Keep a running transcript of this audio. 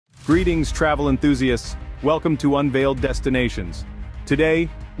Greetings, travel enthusiasts. Welcome to Unveiled Destinations. Today,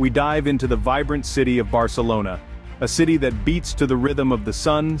 we dive into the vibrant city of Barcelona, a city that beats to the rhythm of the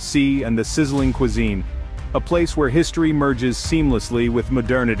sun, sea, and the sizzling cuisine. A place where history merges seamlessly with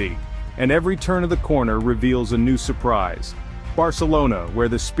modernity, and every turn of the corner reveals a new surprise. Barcelona, where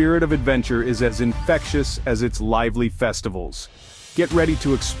the spirit of adventure is as infectious as its lively festivals. Get ready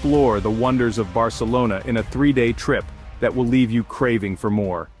to explore the wonders of Barcelona in a 3-day trip that will leave you craving for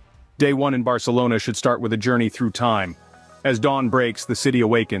more. Day 1 in Barcelona should start with a journey through time. As dawn breaks, the city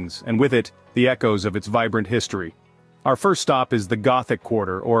awakens, and with it, the echoes of its vibrant history. Our first stop is the Gothic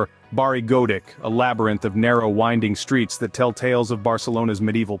Quarter, or 𝗣𝗹𝗲𝗀𝗀𝗃, a labyrinth of narrow winding streets that tell tales of Barcelona's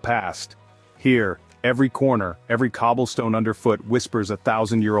medieval past. Here, every corner, every cobblestone underfoot whispers a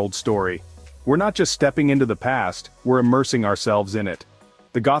 1,000-year-old story. We're not just stepping into the past, we're immersing ourselves in it.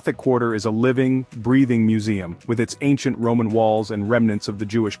 The Gothic Quarter is a living, breathing museum, with its ancient Roman walls and remnants of the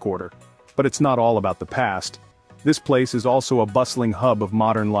Jewish Quarter. But it's not all about the past. This place is also a bustling hub of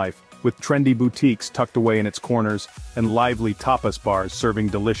modern life, with trendy boutiques tucked away in its corners, and lively tapas bars serving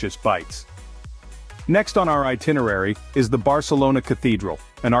delicious bites. Next on our itinerary is the Barcelona Cathedral,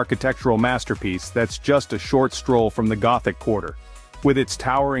 an architectural masterpiece that's just a short stroll from the Gothic Quarter. With its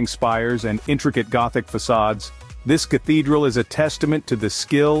towering spires and intricate Gothic facades, this cathedral is a testament to the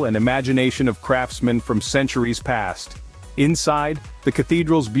skill and imagination of craftsmen from centuries past. Inside, the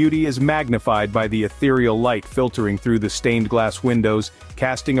cathedral's beauty is magnified by the ethereal light filtering through the stained glass windows,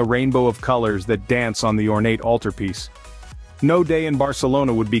 casting a rainbow of colors that dance on the ornate altarpiece. No day in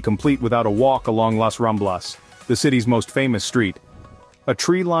Barcelona would be complete without a walk along Las Ramblas, the city's most famous street. A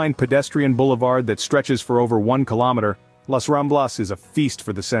tree-lined pedestrian boulevard that stretches for over 1 kilometer, Las Ramblas is a feast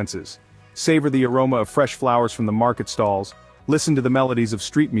for the senses. Savor the aroma of fresh flowers from the market stalls, listen to the melodies of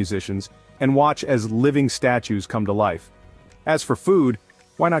street musicians, and watch as living statues come to life. As for food,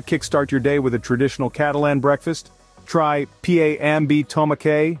 why not kickstart your day with a traditional Catalan breakfast? Try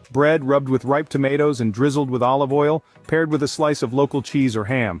𝗣𝗹𝗲𝗀𝗀𝗀𝗃, bread rubbed with ripe tomatoes and drizzled with olive oil, paired with a slice of local cheese or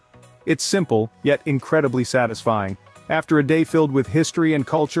ham. It's simple, yet incredibly satisfying. After a day filled with history and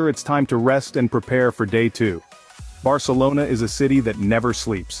culture, it's time to rest and prepare for day 2. Barcelona is a city that never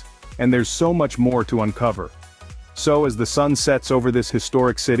sleeps, and there's so much more to uncover. So as the sun sets over this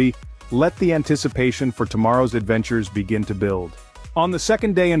historic city, let the anticipation for tomorrow's adventures begin to build. On the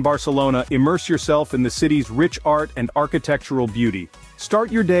second day in Barcelona, immerse yourself in the city's rich art and architectural beauty.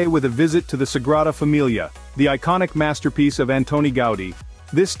 Start your day with a visit to the Sagrada Familia, the iconic masterpiece of Antoni Gaudí.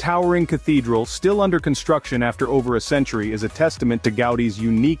 This towering cathedral, still under construction after over a century, is a testament to Gaudí's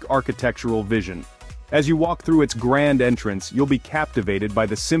unique architectural vision. As you walk through its grand entrance, you'll be captivated by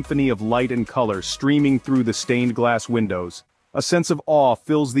the symphony of light and color streaming through the stained glass windows. A sense of awe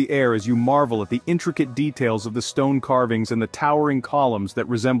fills the air as you marvel at the intricate details of the stone carvings and the towering columns that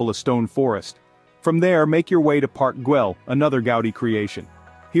resemble a stone forest. From there, make your way to Park Güell, another Gaudí creation.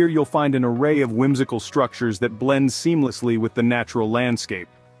 Here you'll find an array of whimsical structures that blend seamlessly with the natural landscape.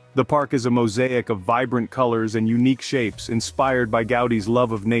 The park is a mosaic of vibrant colors and unique shapes inspired by Gaudí's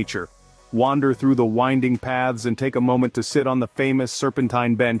love of nature. Wander through the winding paths and take a moment to sit on the famous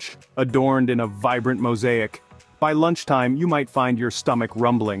serpentine bench, adorned in a vibrant mosaic. By lunchtime, you might find your stomach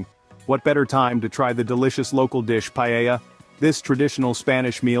rumbling. What better time to try the delicious local dish paella? This traditional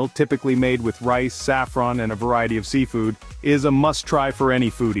Spanish meal, typically made with rice, saffron, and a variety of seafood, is a must-try for any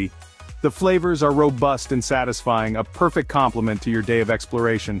foodie. The flavors are robust and satisfying, a perfect complement to your day of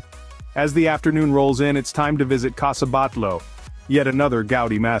exploration. As the afternoon rolls in, it's time to visit Casa Batlló, yet another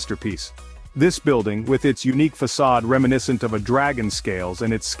Gaudí masterpiece. This building, with its unique facade reminiscent of a dragon's scales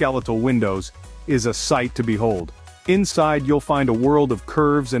and its skeletal windows, is a sight to behold. Inside you'll find a world of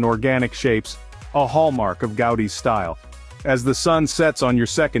curves and organic shapes, a hallmark of Gaudí's style. As the sun sets on your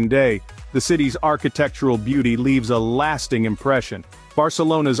second day, the city's architectural beauty leaves a lasting impression.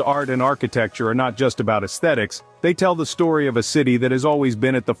 Barcelona's art and architecture are not just about aesthetics, they tell the story of a city that has always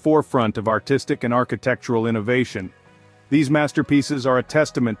been at the forefront of artistic and architectural innovation. These masterpieces are a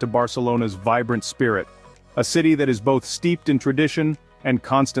testament to Barcelona's vibrant spirit, a city that is both steeped in tradition and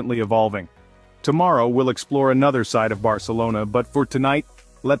constantly evolving. Tomorrow we'll explore another side of Barcelona, but for tonight,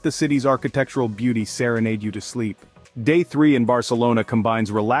 let the city's architectural beauty serenade you to sleep. Day 3 in Barcelona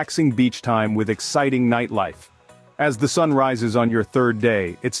combines relaxing beach time with exciting nightlife. As the sun rises on your third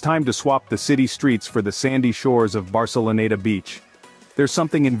day, it's time to swap the city streets for the sandy shores of Barceloneta Beach. There's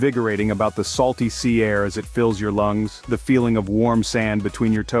something invigorating about the salty sea air as it fills your lungs, the feeling of warm sand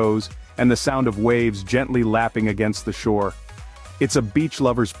between your toes, and the sound of waves gently lapping against the shore. It's a beach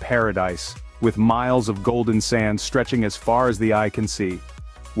lover's paradise, with miles of golden sand stretching as far as the eye can see.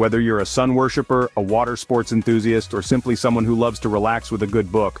 Whether you're a sun worshipper, a water sports enthusiast, or simply someone who loves to relax with a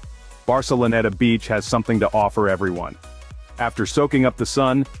good book,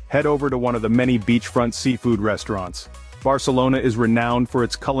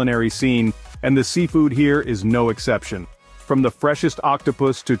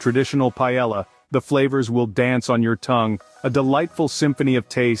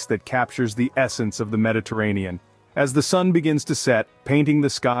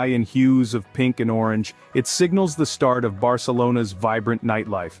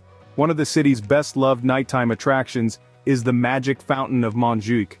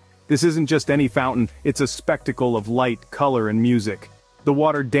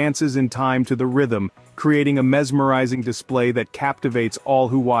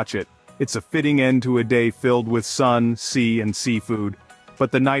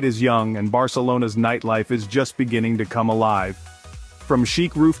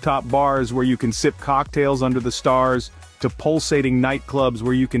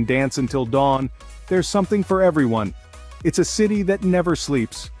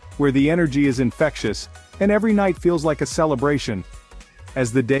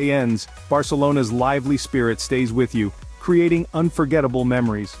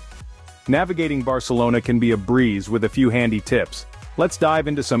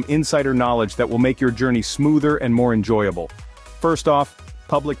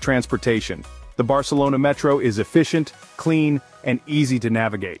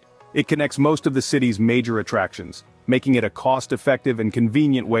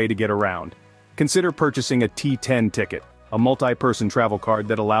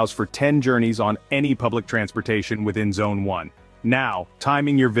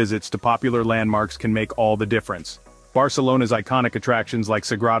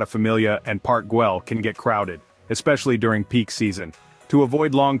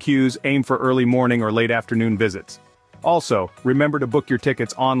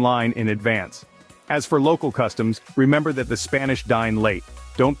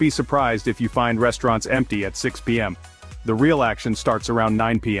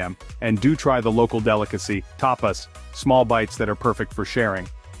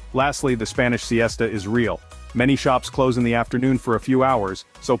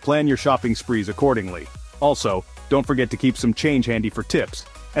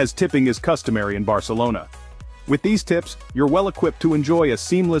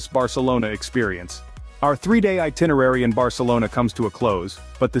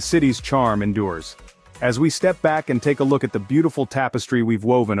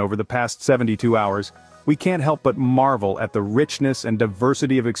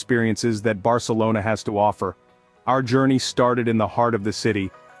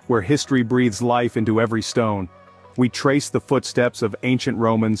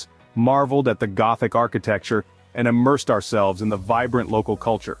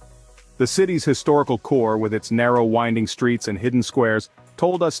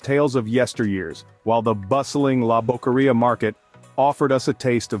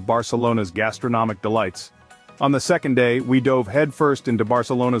 we dove headfirst into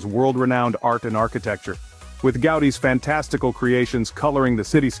Barcelona's world-renowned art and architecture. With Gaudí's fantastical creations coloring the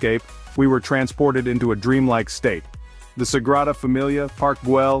cityscape, we were transported into a dreamlike state. The Sagrada Familia, Park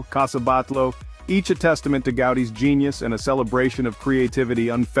Güell, Casa Batlló, each a testament to Gaudí's genius and a celebration of creativity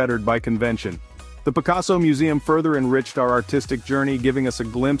unfettered by convention. The Picasso Museum further enriched our artistic journey, giving us a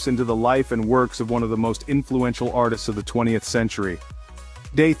glimpse into the life and works of one of the most influential artists of the 20th century.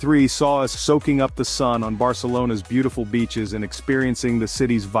 Day 3 saw us soaking up the sun on Barcelona's beautiful beaches and experiencing the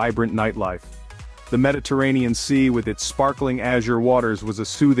city's vibrant nightlife. The Mediterranean Sea with its sparkling azure waters was a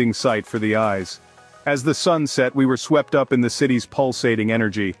soothing sight for the eyes. As the sun set, we were swept up in the city's pulsating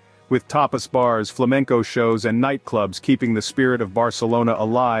energy, with tapas bars, flamenco shows and nightclubs keeping the spirit of Barcelona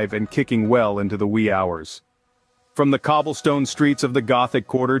alive and kicking well into the wee hours. From the cobblestone streets of the Gothic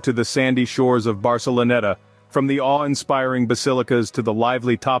Quarter to the sandy shores of Barceloneta, from the awe-inspiring basilicas to the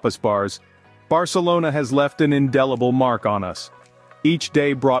lively tapas bars, Barcelona has left an indelible mark on us. Each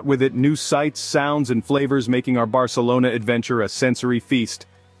day brought with it new sights, sounds and flavors, making our Barcelona adventure a sensory feast.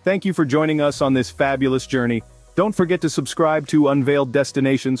 Thank you for joining us on this fabulous journey. Don't forget to subscribe to Unveiled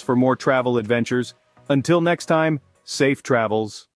Destinations for more travel adventures. Until next time, safe travels.